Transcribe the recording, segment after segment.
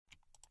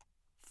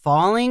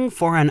Falling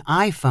for an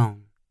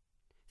iPhone.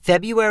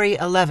 February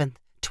 11th,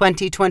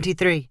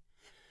 2023.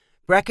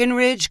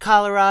 Breckenridge,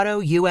 Colorado,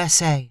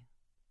 USA.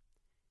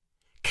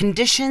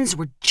 Conditions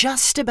were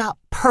just about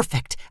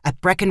perfect at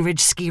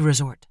Breckenridge Ski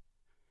Resort.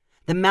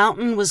 The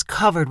mountain was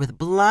covered with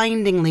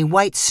blindingly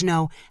white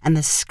snow, and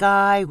the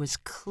sky was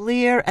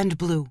clear and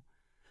blue.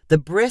 The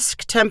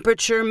brisk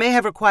temperature may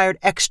have required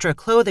extra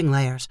clothing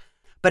layers,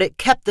 but it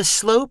kept the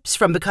slopes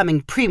from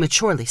becoming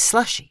prematurely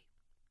slushy.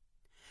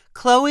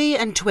 Chloe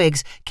and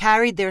Twigs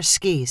carried their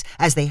skis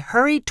as they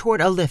hurried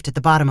toward a lift at the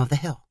bottom of the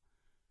hill.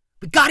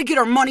 "We gotta get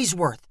our money's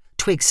worth,"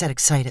 Twigs said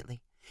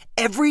excitedly.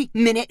 "Every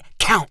minute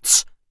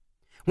counts."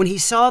 When he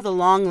saw the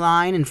long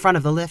line in front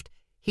of the lift,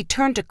 he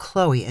turned to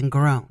Chloe and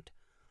groaned.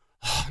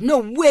 "Oh, no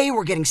way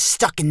we're getting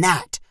stuck in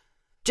that.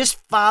 Just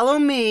follow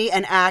me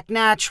and act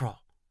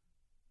natural."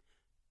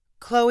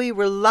 Chloe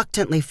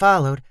reluctantly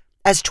followed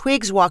as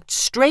Twigs walked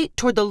straight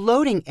toward the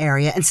loading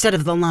area instead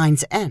of the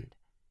line's end.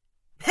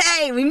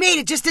 "Hey, we made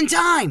it just in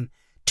time,"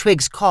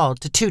 Twigs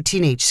called to two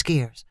teenage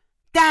skiers.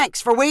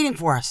 "Thanks for waiting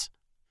for us."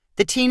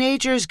 The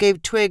teenagers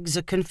gave Twigs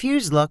a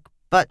confused look,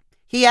 but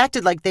he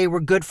acted like they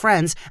were good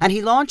friends, and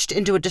he launched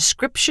into a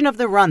description of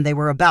the run they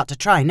were about to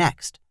try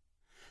next.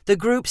 The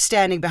group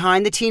standing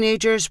behind the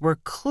teenagers were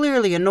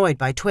clearly annoyed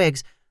by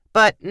Twigs,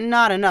 but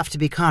not enough to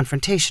be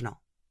confrontational.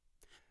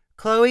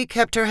 Chloe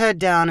kept her head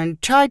down and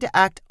tried to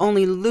act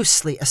only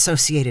loosely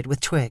associated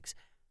with Twigs.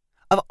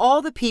 Of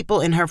all the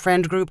people in her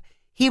friend group,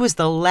 he was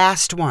the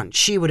last one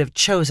she would have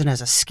chosen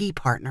as a ski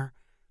partner.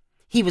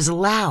 He was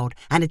loud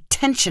and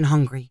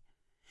attention-hungry.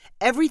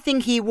 Everything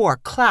he wore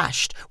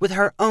clashed with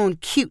her own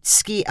cute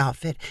ski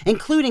outfit,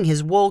 including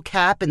his wool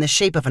cap in the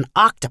shape of an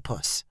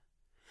octopus.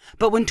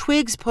 But when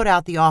Twigs put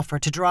out the offer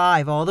to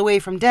drive all the way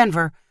from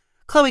Denver,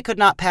 Chloe could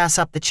not pass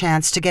up the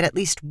chance to get at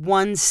least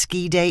one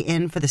ski day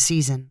in for the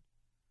season.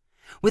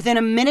 Within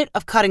a minute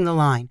of cutting the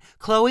line,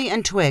 Chloe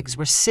and Twigs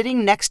were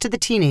sitting next to the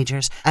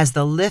teenagers as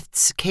the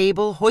lift's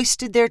cable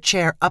hoisted their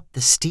chair up the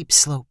steep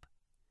slope.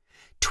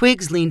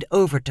 Twigs leaned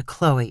over to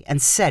Chloe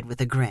and said with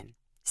a grin,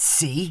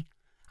 "See?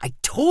 I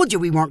told you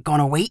we weren't going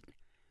to wait.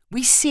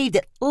 We saved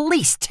at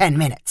least 10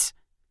 minutes.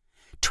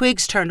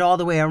 Twigs turned all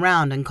the way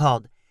around and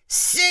called,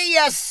 "See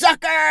ya,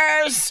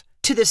 suckers!"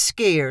 to the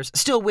skiers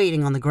still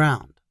waiting on the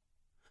ground.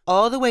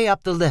 All the way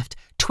up the lift,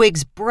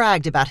 Twigs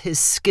bragged about his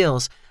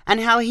skills and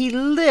how he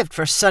lived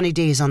for sunny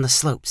days on the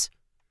slopes.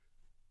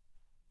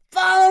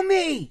 "Follow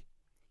me,"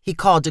 he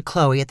called to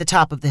Chloe at the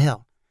top of the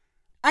hill.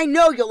 "I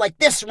know you'll like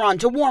this run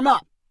to warm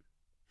up."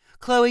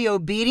 Chloe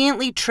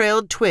obediently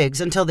trailed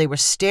Twigs until they were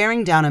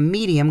staring down a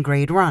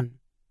medium-grade run.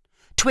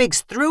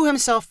 Twigs threw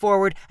himself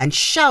forward and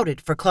shouted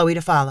for Chloe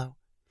to follow.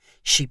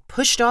 She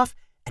pushed off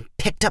and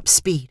picked up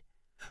speed.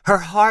 Her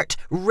heart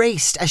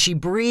raced as she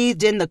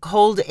breathed in the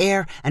cold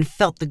air and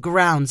felt the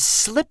ground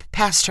slip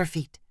past her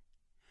feet.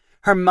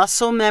 Her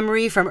muscle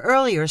memory from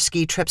earlier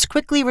ski trips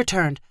quickly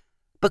returned,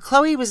 but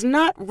Chloe was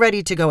not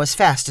ready to go as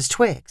fast as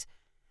Twigs.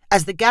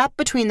 As the gap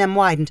between them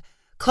widened,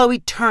 Chloe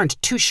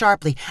turned too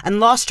sharply and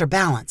lost her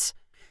balance.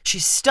 She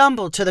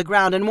stumbled to the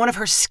ground and one of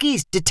her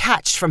skis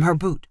detached from her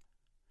boot.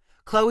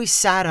 Chloe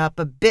sat up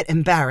a bit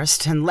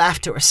embarrassed and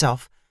laughed to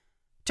herself.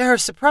 To her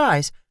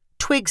surprise,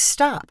 Twigs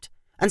stopped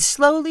and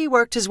slowly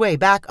worked his way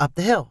back up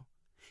the hill.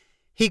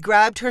 He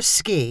grabbed her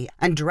ski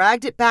and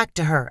dragged it back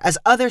to her as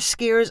other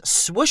skiers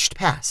swooshed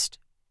past.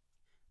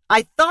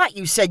 "I thought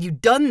you said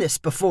you'd done this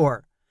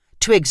before,"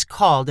 Twigs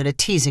called in a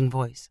teasing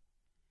voice.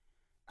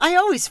 "I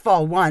always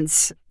fall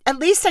once. At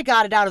least I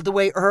got it out of the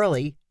way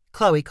early,"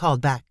 Chloe called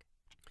back.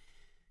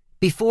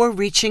 Before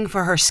reaching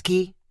for her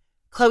ski,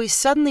 Chloe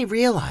suddenly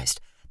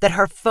realized that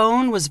her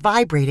phone was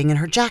vibrating in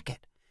her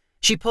jacket.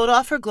 She pulled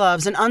off her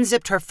gloves and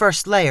unzipped her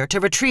first layer to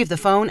retrieve the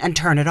phone and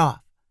turn it off.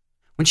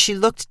 When she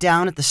looked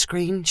down at the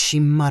screen, she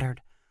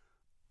muttered,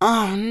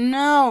 "Oh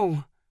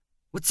no."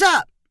 "What's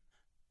up?"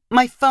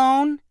 "My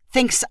phone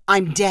thinks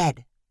I'm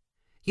dead.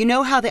 You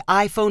know how the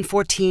iPhone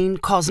 14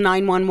 calls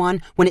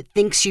 911 when it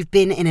thinks you've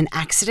been in an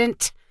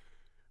accident?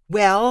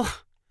 Well,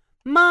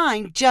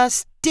 mine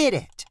just did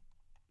it."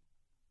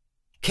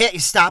 "Can't you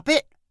stop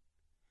it?"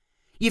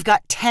 "You've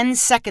got 10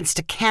 seconds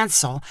to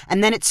cancel,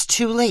 and then it's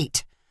too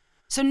late.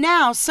 So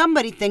now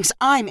somebody thinks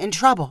I'm in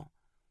trouble."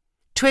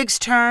 Twigs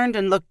turned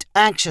and looked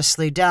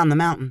anxiously down the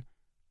mountain.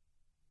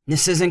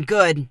 "This isn't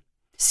good.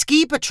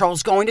 Ski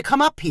Patrol's going to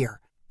come up here.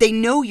 They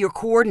know your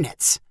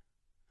coordinates."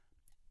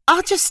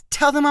 "I'll just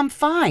tell them I'm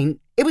fine.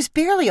 It was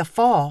barely a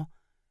fall."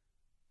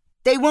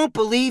 "They won't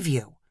believe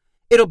you.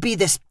 It'll be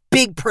this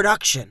big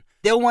production.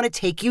 They'll want to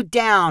take you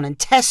down and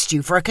test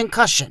you for a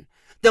concussion.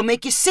 They'll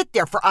make you sit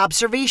there for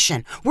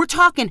observation. We're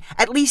talking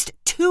at least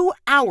 2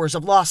 hours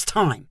of lost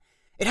time.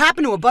 It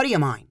happened to a buddy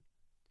of mine."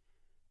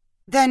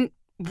 "Then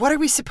what are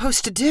we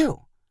supposed to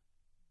do?"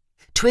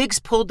 Twigs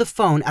pulled the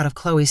phone out of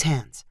Chloe's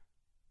hands.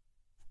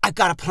 "I've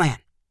got a plan.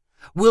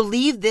 We'll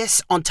leave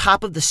this on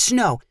top of the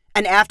snow,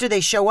 and after they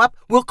show up,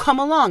 we'll come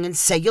along and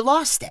say you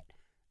lost it.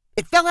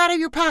 It fell out of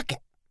your pocket."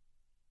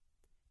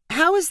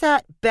 "How is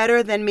that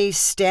better than me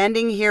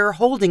standing here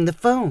holding the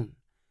phone?"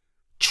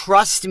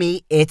 "Trust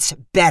me, it's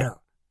better."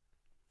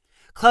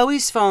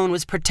 Chloe's phone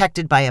was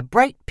protected by a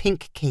bright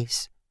pink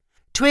case.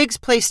 Twigs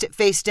placed it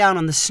face down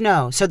on the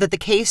snow so that the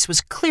case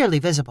was clearly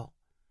visible.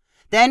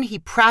 Then he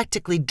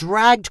practically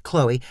dragged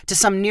Chloe to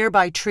some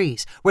nearby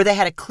trees where they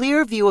had a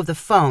clear view of the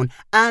phone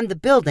and the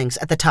buildings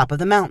at the top of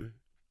the mountain.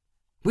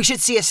 "We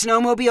should see a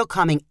snowmobile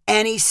coming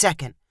any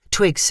second,"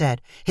 Twigs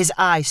said, his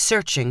eyes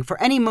searching for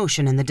any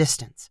motion in the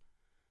distance.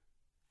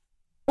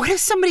 "What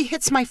if somebody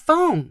hits my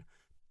phone?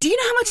 Do you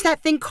know how much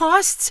that thing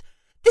costs?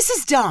 This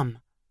is dumb."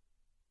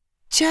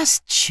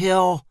 "Just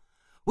chill.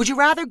 Would you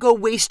rather go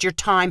waste your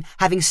time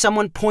having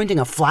someone pointing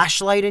a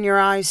flashlight in your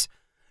eyes?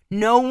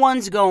 No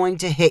one's going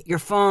to hit your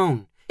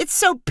phone. It's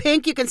so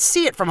pink you can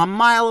see it from a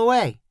mile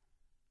away."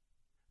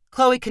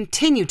 Chloe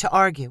continued to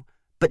argue,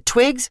 but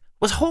Twigs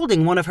was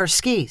holding one of her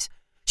skis.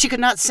 She could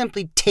not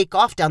simply take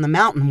off down the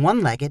mountain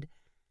one-legged.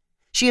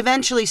 She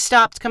eventually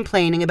stopped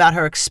complaining about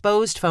her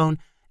exposed phone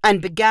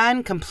and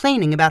began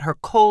complaining about her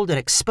cold and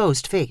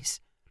exposed face.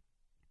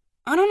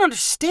 "I don't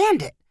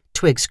understand it,"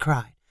 Twigs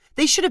cried.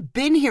 "They should have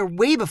been here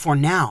way before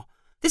now.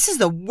 This is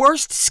the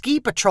worst ski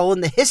patrol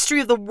in the history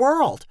of the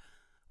world.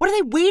 What are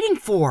they waiting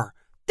for?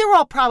 They're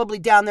all probably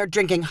down there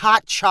drinking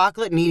hot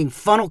chocolate and eating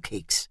funnel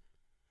cakes."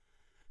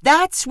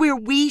 "That's where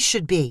we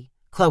should be,"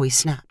 Chloe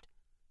snapped.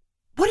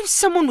 "What if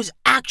someone was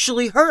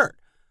actually hurt?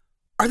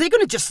 Are they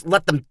going to just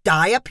let them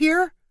die up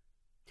here?"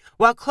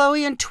 While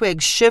Chloe and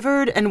Twigs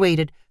shivered and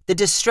waited, the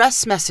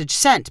distress message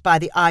sent by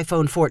the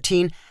iPhone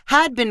 14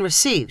 had been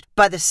received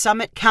by the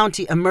Summit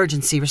County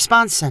Emergency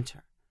Response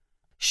Center.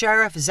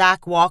 Sheriff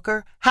Zach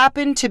Walker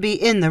happened to be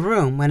in the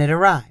room when it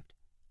arrived.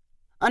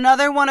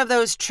 "Another one of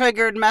those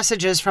triggered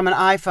messages from an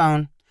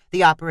iPhone,"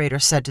 the operator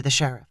said to the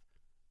sheriff.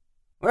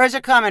 "Where's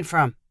it coming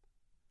from?"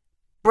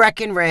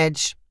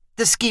 "Breckenridge,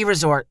 the ski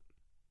resort."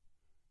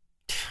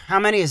 "How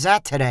many is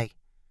that today?"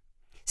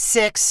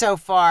 6 so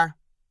far."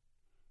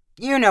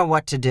 "You know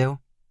what to do.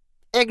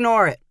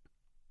 Ignore it."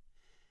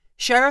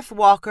 Sheriff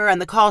Walker and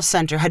the call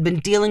center had been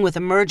dealing with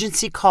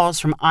emergency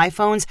calls from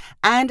iPhones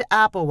and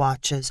Apple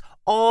Watches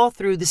all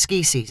through the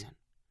ski season.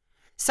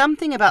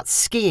 Something about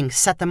skiing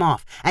set them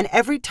off, and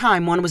every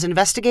time one was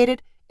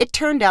investigated, it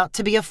turned out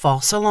to be a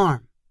false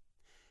alarm.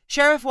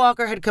 Sheriff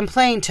Walker had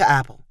complained to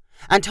Apple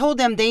and told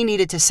them they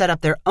needed to set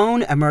up their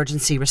own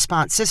emergency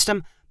response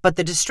system, but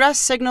the distress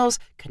signals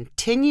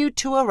continued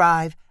to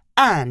arrive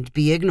and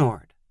be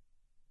ignored.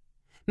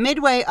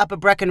 Midway up a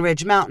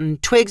Breckenridge mountain,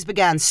 Twigs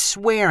began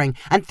swearing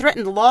and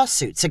threatened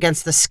lawsuits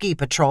against the ski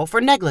patrol for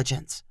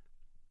negligence.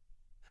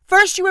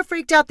 "First you were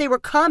freaked out they were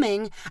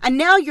coming, and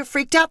now you're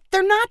freaked out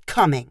they're not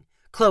coming,"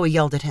 Chloe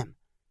yelled at him.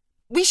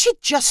 "We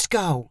should just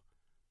go."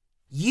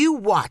 "You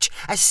watch.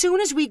 As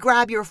soon as we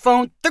grab your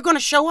phone, they're going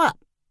to show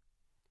up."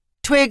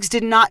 Twigs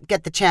did not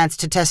get the chance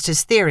to test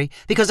his theory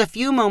because a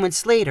few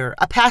moments later,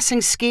 a passing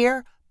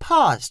skier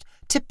paused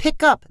to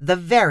pick up the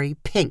very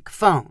pink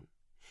phone.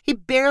 He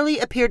barely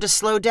appeared to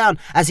slow down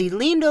as he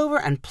leaned over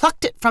and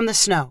plucked it from the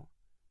snow.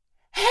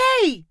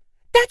 "Hey,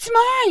 that's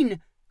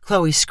mine!"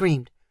 Chloe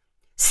screamed.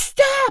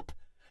 "Stop!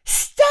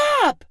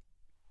 Stop!"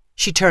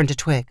 She turned to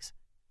Twigs.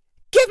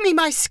 "Give me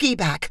my ski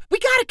back! We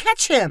gotta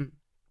catch him!"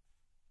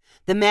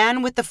 The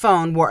man with the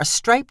phone wore a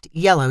striped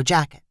yellow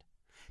jacket.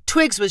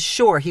 Twigs was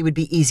sure he would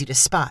be easy to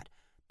spot,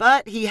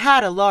 but he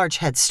had a large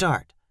head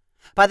start.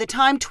 By the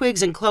time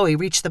Twigs and Chloe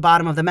reached the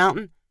bottom of the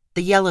mountain,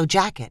 the yellow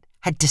jacket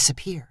had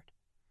disappeared.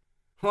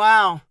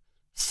 "Wow,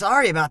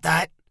 sorry about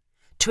that,"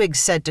 Twigs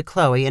said to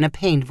Chloe in a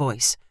pained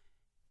voice.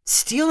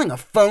 "Stealing a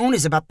phone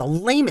is about the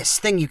lamest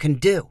thing you can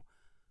do,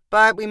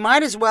 but we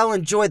might as well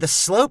enjoy the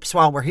slopes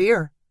while we're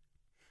here."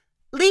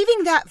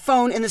 "Leaving that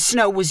phone in the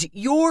snow was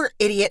your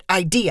idiot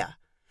idea.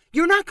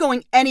 You're not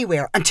going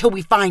anywhere until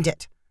we find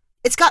it.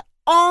 It's got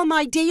all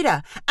my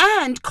data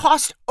and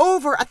cost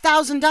over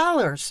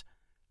 $1,000.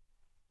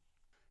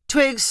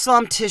 Twigs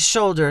slumped his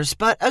shoulders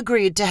but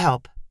agreed to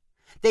help.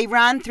 They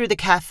ran through the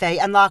cafe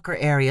and locker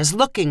areas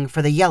looking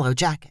for the yellow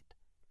jacket.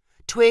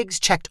 Twigs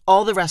checked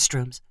all the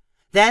restrooms.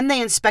 Then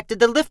they inspected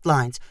the lift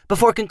lines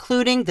before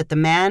concluding that the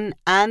man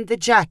and the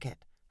jacket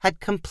had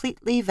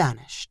completely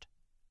vanished.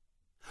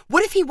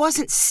 What if he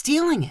wasn't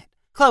stealing it?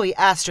 Chloe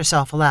asked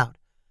herself aloud.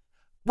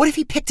 What if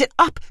he picked it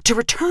up to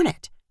return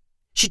it?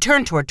 She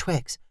turned toward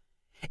Twigs.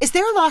 Is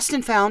there a lost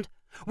and found?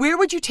 Where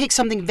would you take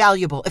something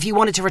valuable if you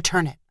wanted to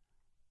return it?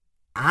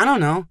 I don't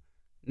know.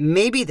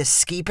 Maybe the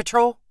ski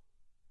patrol?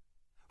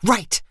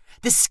 Right,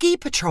 the ski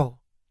patrol.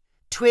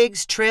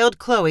 Twigs trailed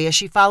Chloe as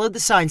she followed the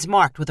signs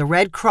marked with a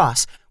red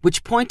cross,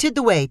 which pointed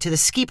the way to the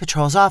ski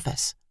patrol's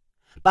office.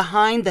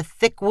 Behind the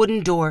thick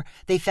wooden door,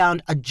 they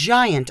found a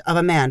giant of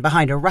a man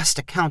behind a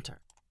rustic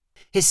counter.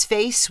 His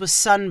face was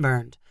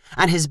sunburned,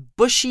 and his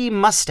bushy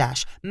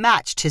mustache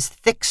matched his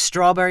thick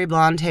strawberry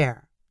blonde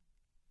hair.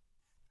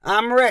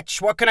 I'm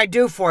rich. What can I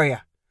do for you?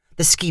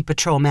 The ski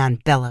patrol man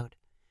bellowed.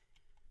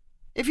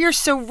 If you're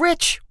so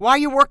rich, why are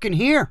you working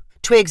here?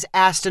 Twigs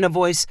asked in a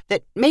voice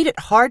that made it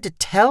hard to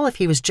tell if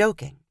he was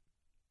joking.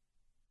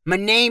 My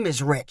name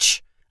is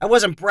Rich. I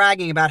wasn't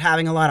bragging about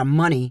having a lot of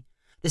money,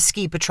 the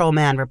ski patrol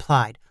man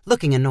replied,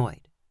 looking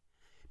annoyed.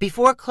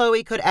 Before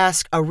Chloe could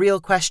ask a real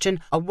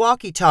question, a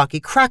walkie-talkie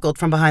crackled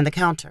from behind the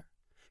counter.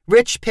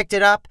 Rich picked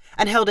it up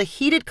and held a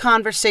heated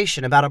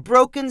conversation about a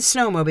broken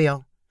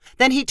snowmobile.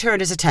 Then he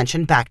turned his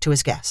attention back to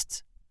his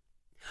guests.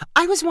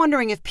 "I was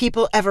wondering if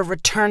people ever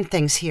return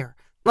things here,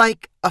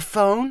 like a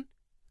phone,"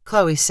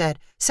 Chloe said,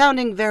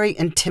 sounding very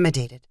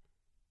intimidated.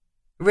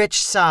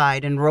 Rich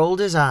sighed and rolled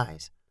his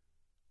eyes.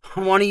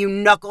 "One of you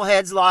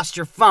knuckleheads lost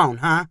your phone,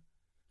 huh?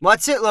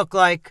 What's it look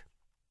like?"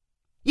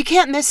 "You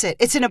can't miss it.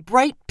 It's in a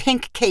bright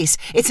pink case.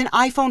 It's an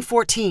iPhone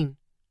 14.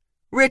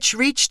 Rich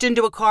reached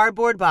into a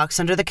cardboard box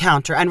under the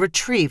counter and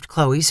retrieved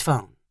Chloe's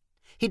phone.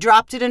 He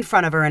dropped it in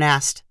front of her and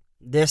asked,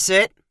 "This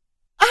it?"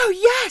 "Oh,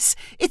 yes!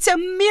 It's a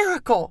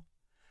miracle!"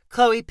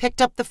 Chloe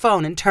picked up the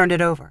phone and turned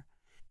it over.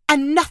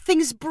 "And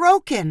nothing's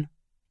broken."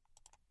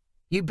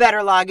 "You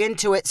better log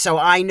into it so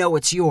I know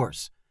it's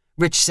yours,"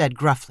 Rich said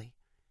gruffly.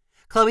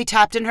 Chloe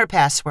tapped in her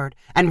password,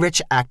 and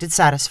Rich acted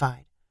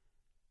satisfied.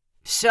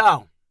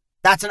 "So,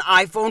 that's an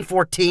iPhone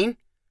 14?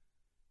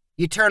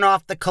 You turn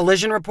off the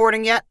collision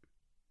reporting yet?"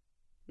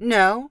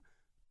 "No.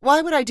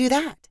 Why would I do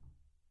that?"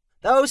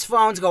 "Those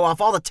phones go off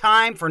all the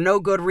time for no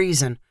good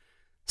reason.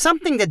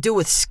 Something to do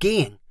with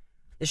skiing.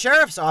 The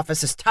sheriff's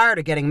office is tired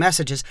of getting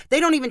messages. They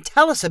don't even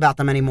tell us about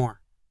them anymore."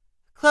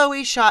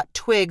 Chloe shot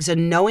Twigs a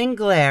knowing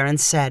glare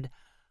and said,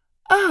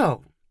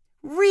 "Oh,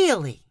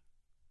 really?"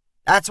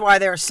 "That's why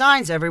there are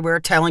signs everywhere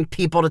telling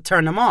people to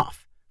turn them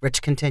off,"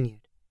 Rich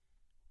continued.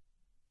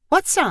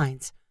 "What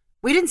signs?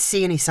 We didn't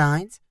see any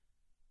signs."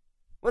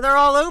 "Well, they're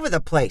all over the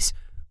place.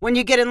 When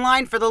you get in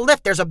line for the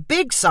lift, there's a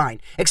big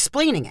sign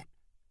explaining it.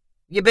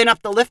 You been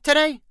up the lift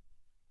today?"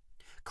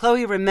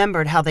 Chloe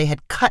remembered how they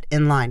had cut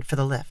in line for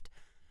the lift.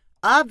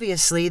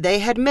 Obviously, they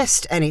had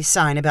missed any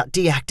sign about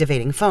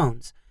deactivating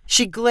phones.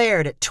 She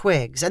glared at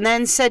Twigs and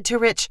then said to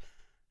Rich,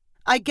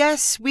 "I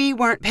guess we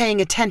weren't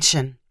paying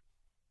attention."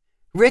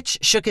 Rich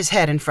shook his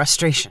head in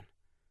frustration.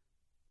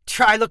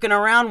 "Try looking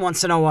around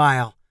once in a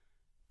while.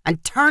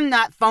 And turn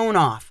that phone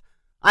off.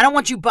 I don't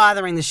want you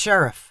bothering the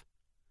sheriff."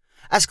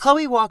 As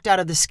Chloe walked out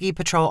of the ski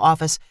patrol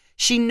office,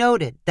 she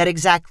noted that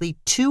exactly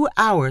 2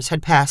 hours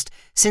had passed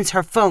since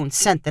her phone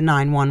sent the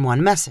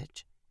 911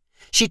 message.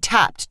 She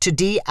tapped to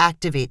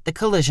deactivate the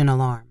collision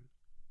alarm.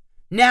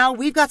 "Now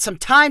we've got some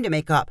time to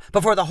make up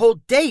before the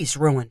whole day's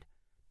ruined,"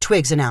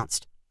 Twigs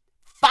announced.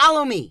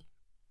 "Follow me."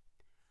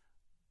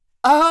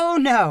 "Oh,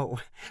 no.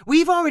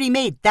 We've already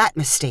made that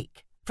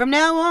mistake. From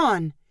now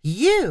on,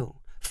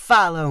 you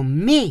follow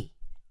me."